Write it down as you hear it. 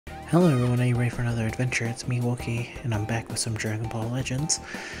Hello everyone, are you ready for another adventure? It's me, Wokey, and I'm back with some Dragon Ball Legends.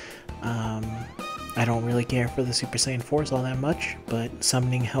 I don't really care for the Super Saiyan 4s all that much, but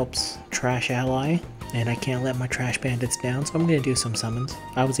summoning helps Trash Ally, and I can't let my Trash Bandits down, so I'm going to do some summons.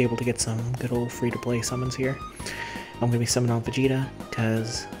 I was able to get some good old free-to-play summons here. I'm going to be summoning on Vegeta,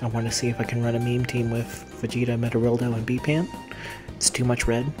 because I want to see if I can run a meme team with Vegeta, Metarildo, and Beepant. It's too much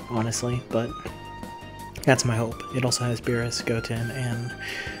red, honestly, but that's my hope. It also has Beerus, Goten, and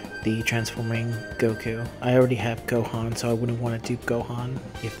the transforming Goku. I already have Gohan, so I wouldn't want to dupe Gohan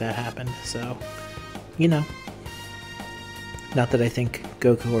if that happened, so, you know. Not that I think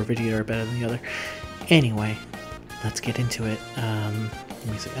Goku or Vegeta are better than the other. Anyway, let's get into it. Let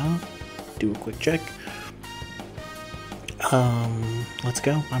me see. Do a quick check. Let's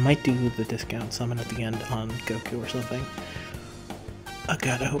go. I might do the discount summon at the end on Goku or something. Oh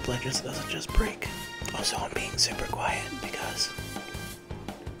god, I hope Legends doesn't just break. Also, I'm being super quiet because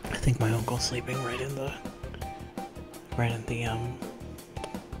I think my uncle's sleeping right in the what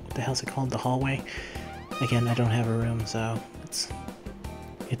the hell's it called? The hallway. Again, I don't have a room, so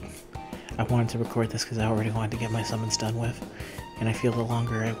I wanted to record this because I already wanted to get my summons done with, and I feel the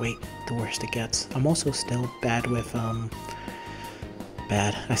longer I wait, the worse it gets. I'm also still bad with I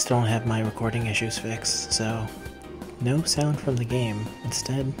still don't have my recording issues fixed, so no sound from the game.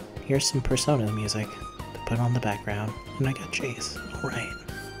 Instead, here's some Persona music to put on the background, and I got Chase. Alright.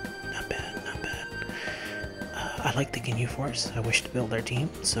 Not bad, not bad. I like the Ginyu Force. I wish to build their team,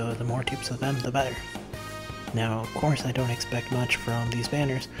 so the more dupes of them, the better. Now, of course, I don't expect much from these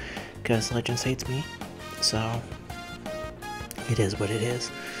banners, because Legends hates me, so it is what it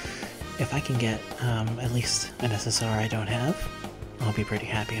is. If I can get at least an SSR I don't have, I'll be pretty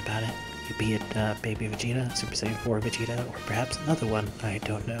happy about it. Be it Baby Vegeta, Super Saiyan 4 Vegeta, or perhaps another one, I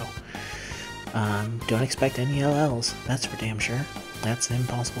don't know. Don't expect any LLs, that's for damn sure. That's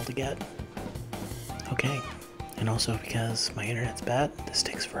impossible to get. Okay, and also because my internet's bad, this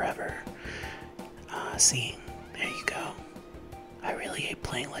takes forever. See, there you go. I really hate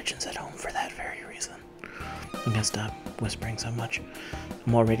playing Legends at home for that very reason. I'm gonna stop whispering so much.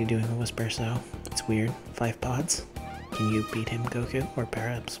 I'm already doing a whisper, so it's weird. 5 pods. Can you beat him, Goku? Or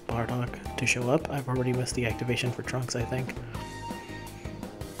perhaps Bardock to show up? I've already missed the activation for Trunks, I think.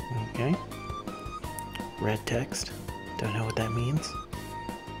 Okay. Red text. Don't know what that means.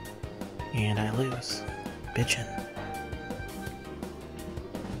 And I lose. Bitchin'.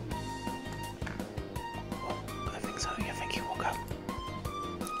 I think so. I think he woke up.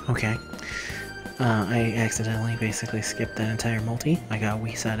 Okay. I accidentally basically skipped that entire multi. I got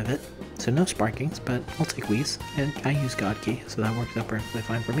Whis out of it. So no sparkings, but I'll take Whis. And I use God Key, so that works out perfectly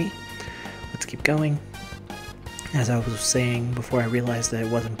fine for me. Let's keep going. As I was saying before I realized that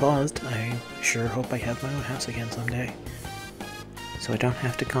it wasn't paused, I sure hope I have my own house again someday. So I don't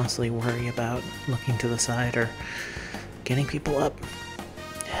have to constantly worry about looking to the side or getting people up.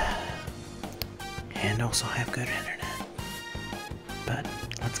 And also have good internet. But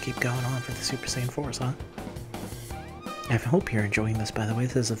let's keep going on for the Super Saiyan 4s, huh? I hope you're enjoying this, by the way.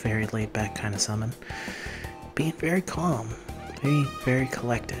 This is a very laid-back kind of summon. Being very calm. Very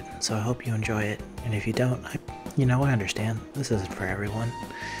collected. So I hope you enjoy it. And if you don't, I understand. This isn't for everyone.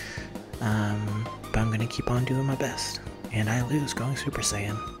 But I'm going to keep on doing my best. And I lose going Super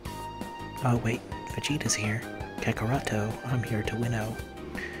Saiyan. Oh wait, Vegeta's here. Kakaroto, I'm here to winnow.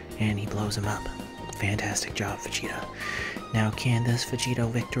 And he blows him up. Fantastic job, Vegeta. Now, can this Vegeta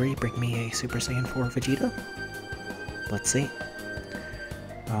victory bring me a Super Saiyan 4 Vegeta? Let's see.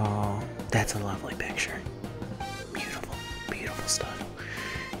 Oh, that's a lovely picture. Beautiful, beautiful stuff.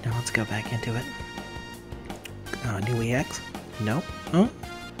 Now let's go back into it. New EX? Nope. Oh,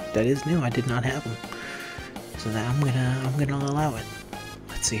 that is new. I did not have him. So that I'm gonna allow it.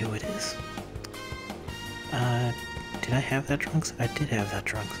 Let's see who it is. Did I have that Trunks? I did have that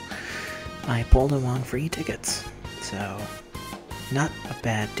Trunks. I pulled him on free tickets. So, not a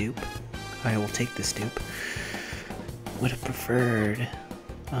bad dupe. I will take this dupe. Would have preferred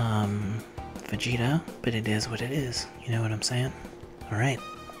Vegeta, but it is what it is. You know what I'm saying? Alright,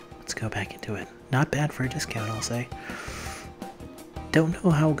 let's go back into it. Not bad for a discount, I'll say. Don't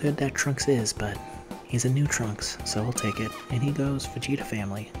know how good that Trunks is, but he's a new Trunks, so I'll take it. And he goes Vegeta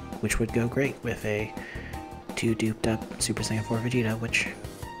family, which would go great with a 2 duped up Super Saiyan 4 Vegeta, which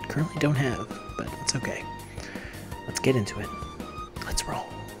currently don't have, but it's okay. Let's get into it. Let's roll.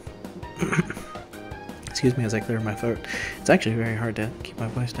 Excuse me as I clear my throat. It's actually very hard to keep my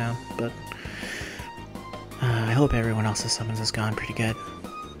voice down, but I hope everyone else's summons has gone pretty good.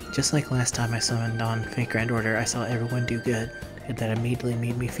 Just like last time I summoned on Fake Grand Order, I saw everyone do good, and that immediately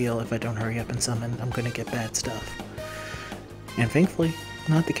made me feel if I don't hurry up and summon, I'm gonna get bad stuff. And thankfully,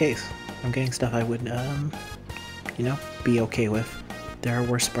 not the case. I'm getting stuff I would, you know, be okay with. There are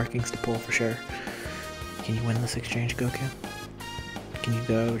worse sparkings to pull for sure. Can you win this exchange, Goku? Can you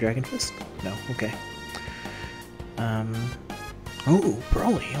go Dragon Fist? No, okay. Oh,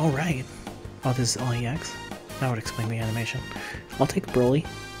 Broly, alright. Oh, this is all EX? That would explain the animation. I'll take Broly.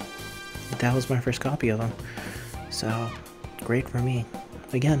 That was my first copy of him. So, great for me.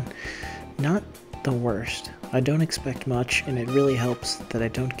 Again, not the worst. I don't expect much, and it really helps that I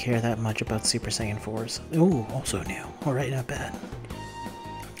don't care that much about Super Saiyan 4s. Oh, also new. Alright, not bad.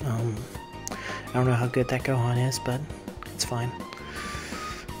 I don't know how good that Gohan is, but it's fine.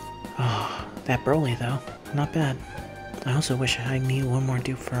 Oh, that Broly though, not bad. I also wish I need one more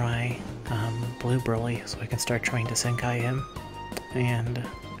dupe for my blue Broly so I can start trying to Senkai him. And,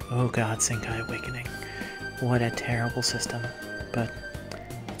 oh god, Senkai Awakening. What a terrible system. But,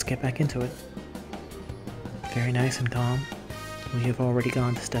 let's get back into it. Very nice and calm. We have already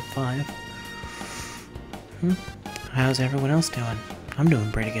gone to step 5. How's everyone else doing? I'm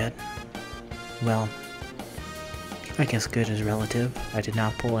doing pretty good. Well, I guess good is relative. I did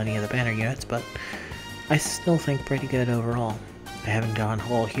not pull any of the banner units, but I still think pretty good overall. I haven't gone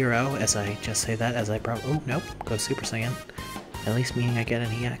all hero, as I just say that, as I probably— oh, nope, go Super Saiyan. At least meaning I get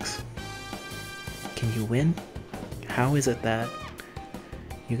an EX. Can you win? How is it that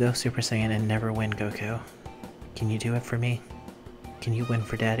you go Super Saiyan and never win, Goku? Can you do it for me? Can you win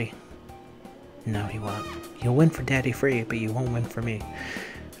for Daddy? No, he won't. You'll win for Daddy free, but you won't win for me.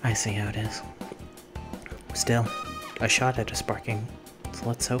 I see how it is. Still, a shot at a sparking, so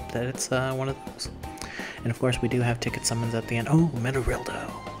let's hope that it's one of those. And of course we do have ticket summons at the end. Oh,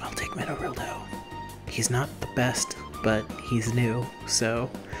 Metarildo! I'll take Metarildo. He's not the best, but he's new, so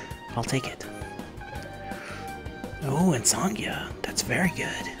I'll take it. Oh, and Sangya, that's very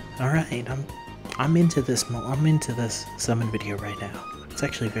good. Alright, I'm into this summon video right now. It's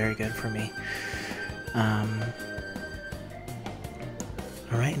actually very good for me.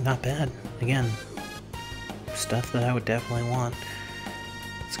 Alright, not bad. Again, stuff that I would definitely want.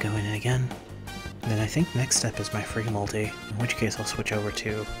 Let's go in again. And then I think next step is my free multi, in which case I'll switch over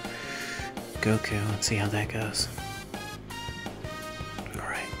to Goku and see how that goes.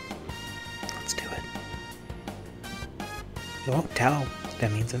 Alright, let's do it. Oh, Tao.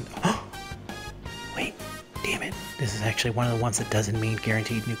 That means an— oh! Wait, damn it. This is actually one of the ones that doesn't mean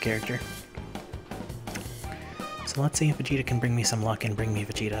guaranteed new character. So let's see if Vegeta can bring me some luck and bring me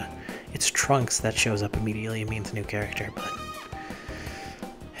Vegeta. It's Trunks that shows up immediately and means new character, but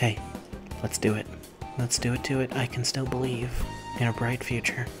hey, let's do it. Let's do it to it. I can still believe in a bright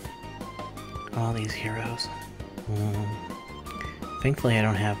future. All these heroes. Thankfully I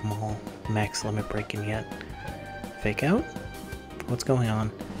don't have them all max limit breaking yet. Fake out? What's going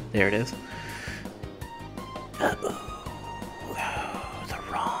on? There it is. Oh, the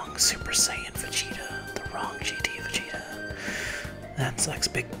wrong Super Saiyan Vegeta. The wrong GT Vegeta. That sucks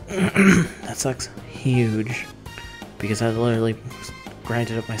big. That sucks huge. Because I literally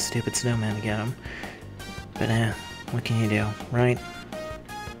grinded up my stupid snowman to get him. But what can you do, right?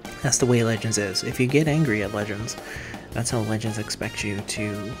 That's the way Legends is. If you get angry at Legends, that's how Legends expects you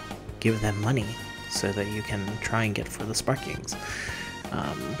to give them money so that you can try and get for the Sparkings.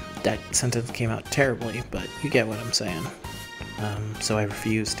 That sentence came out terribly, but you get what I'm saying. So I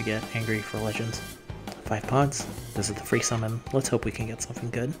refuse to get angry for Legends. 5 pods. This is the free summon. Let's hope we can get something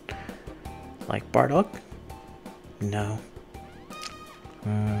good. Like Bardock? No.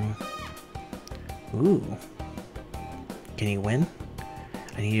 Ooh. Can he win?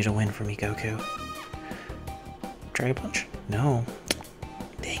 I need you to win for me, Goku. Dragon Punch? No.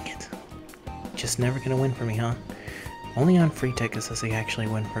 Dang it. Just never gonna win for me, huh? Only on free tickets does he actually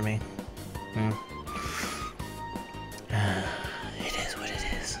win for me. It is what it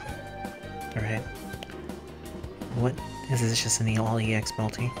is. Alright. What? Is this just an all EX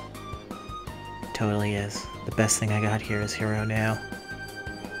multi? Totally is. The best thing I got here is Hero Nail.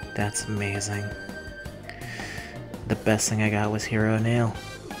 That's amazing. The best thing I got was Hero Nail.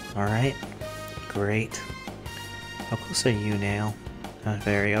 Alright. Great. How close are you, Nail? Not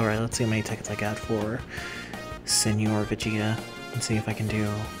very. Alright, let's see how many tickets I got for Senor Vegeta. Let's see if I can do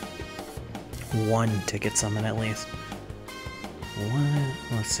 1 ticket summon at least. What?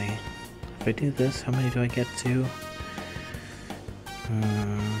 Let's see. If I do this, how many do I get to?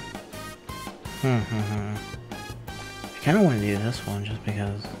 I kind of want to do this one just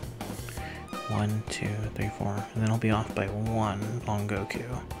because 1, 2, 3, 4, and then I'll be off by 1 on Goku.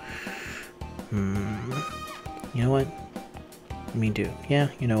 You know what? Let me do. Yeah,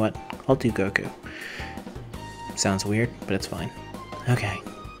 you know what? I'll do Goku. Sounds weird, but it's fine. Okay,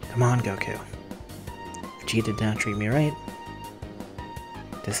 come on, Goku. Vegeta did not treat me right.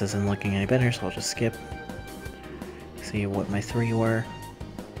 This isn't looking any better, so I'll just skip. See what my 3 were.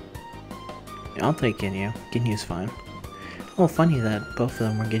 I'll take Ginyu. Ginyu's fine. Oh, funny that both of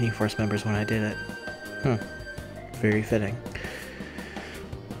them were Ginyu Force members when I did it. Very fitting.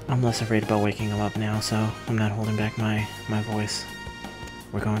 I'm less afraid about waking him up now, so I'm not holding back my voice.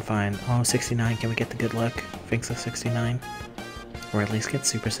 We're going fine. Oh, 69. Can we get the good luck? Finks of 69? Or at least get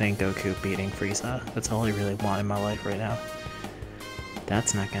Super Saiyan Goku beating Frieza. That's all I really want in my life right now.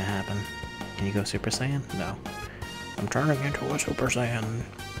 That's not gonna happen. Can you go Super Saiyan? No. I'm turning into a Super Saiyan.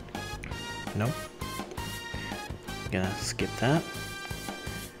 Nope. Gonna skip that.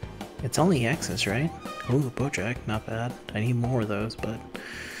 It's only X's, right? Ooh, Bojack, not bad. I need more of those, but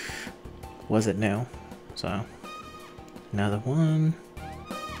was it new? So, another one.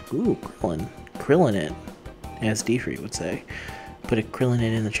 Ooh, Krillin. Krillin it, as D-Free would say. Put a Krillin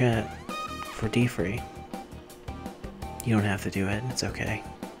it in the chat for D-Free. You don't have to do it, it's okay.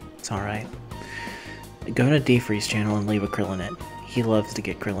 It's alright. Go to D-Free's channel and leave a Krillin it. He loves to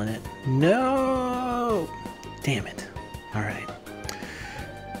get Krillin it. No! Damn it. Alright.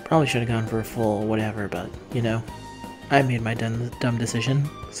 Probably should have gone for a full whatever, but, you know, I made my dumb decision,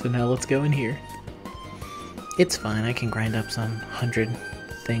 so now let's go in here. It's fine, I can grind up some 100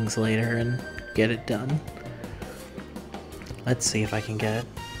 things later and get it done. Let's see if I can get it.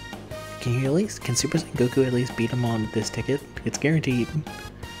 Can Super Saiyan Goku at least beat him on this ticket? It's guaranteed.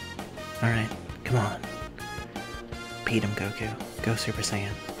 Alright, come on. Beat him, Goku. Go Super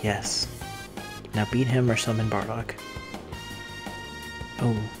Saiyan. Yes. Now beat him or summon Bardock.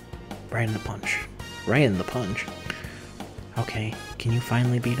 Oh, right in the punch. Right in the punch. Okay, can you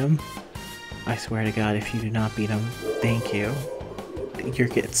finally beat him? I swear to God, if you do not beat him, thank you. You're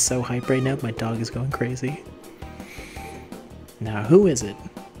getting so hyped right now, my dog is going crazy. Now, who is it?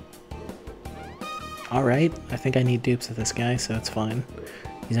 Alright, I think I need dupes of this guy, so it's fine.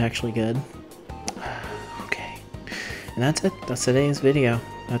 He's actually good. Okay. And that's it. That's today's video.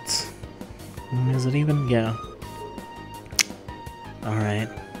 That's... Is it even? Yeah. Alright.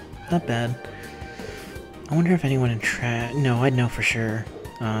 Not bad. I wonder if anyone in No, I'd know for sure.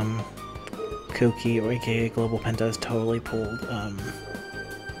 Koki, or aka Global Penta, is totally pulled. Oh,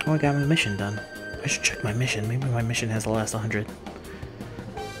 I got my mission done. I should check my mission. Maybe my mission has the last 100.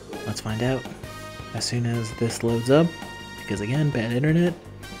 Let's find out as soon as this loads up. Because again, bad internet.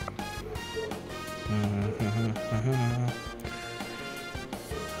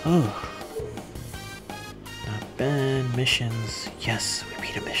 Oh. Not bad. Missions. Yes, we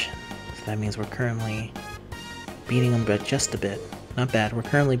beat a mission. So that means we're currently beating them, but just a bit. Not bad. We're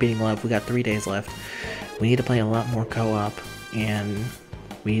currently beating Love. We got 3 days left. We need to play a lot more co-op, and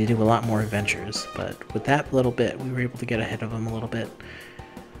we need to do a lot more adventures. But with that little bit, we were able to get ahead of them a little bit.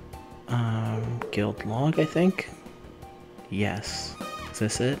 Guild log, I think? Yes. Is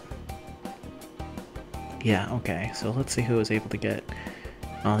this it? Yeah, okay. So let's see who was able to get...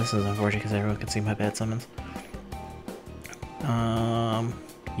 Oh, this is unfortunate because everyone can see my bad summons.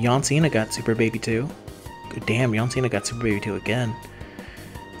 YawnCena got Super Baby 2. Damn, YawnCena got Super Baby 2 again.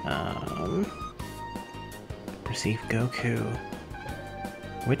 Receive Goku.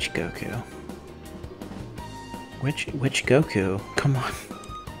 Which Goku? Which Goku? Come on.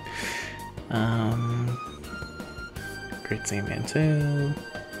 Great Saiyan 2.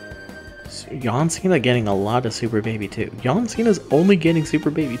 YawnCena getting a lot of Super Baby 2. YawnCena's only getting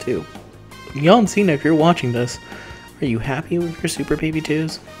Super Baby 2. YawnCena, if you're watching this, are you happy with your Super Baby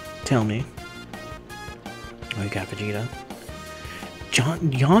 2s? Tell me. Oh, you got Vegeta.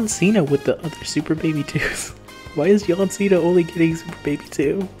 YawnCena with the other Super Baby 2s. Why is YawnCena only getting Super Baby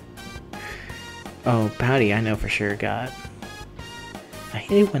 2? Oh, Pouty, I know for sure got. I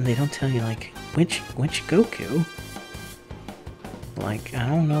hate it when they don't tell you, like, which Goku. Like, I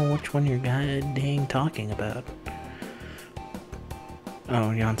don't know which one you're dang talking about.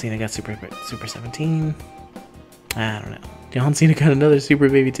 Oh, YawnCena got Super 17. I don't know. YawnCena got another Super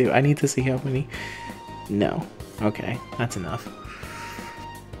Baby 2. I need to see how many. No. Okay, that's enough.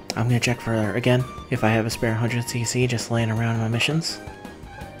 I'm gonna check for, again, if I have a spare 100cc just laying around in my missions.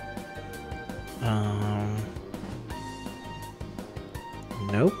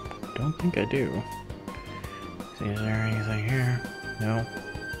 Nope. Don't think I do. See, is there anything here? No.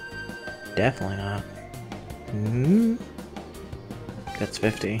 Definitely not. That's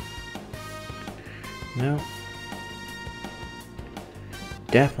 50. No.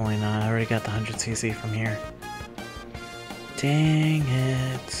 Definitely not. I already got the 100cc from here. Dang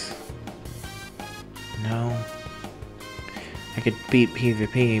it. No. I could beat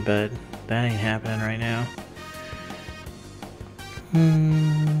PvP, but that ain't happening right now.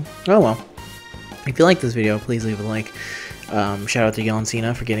 Oh well. If you like this video, please leave a like. Shout out to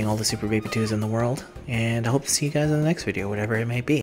YawnCena for getting all the Super Baby 2s in the world, and I hope to see you guys in the next video, whatever it may be.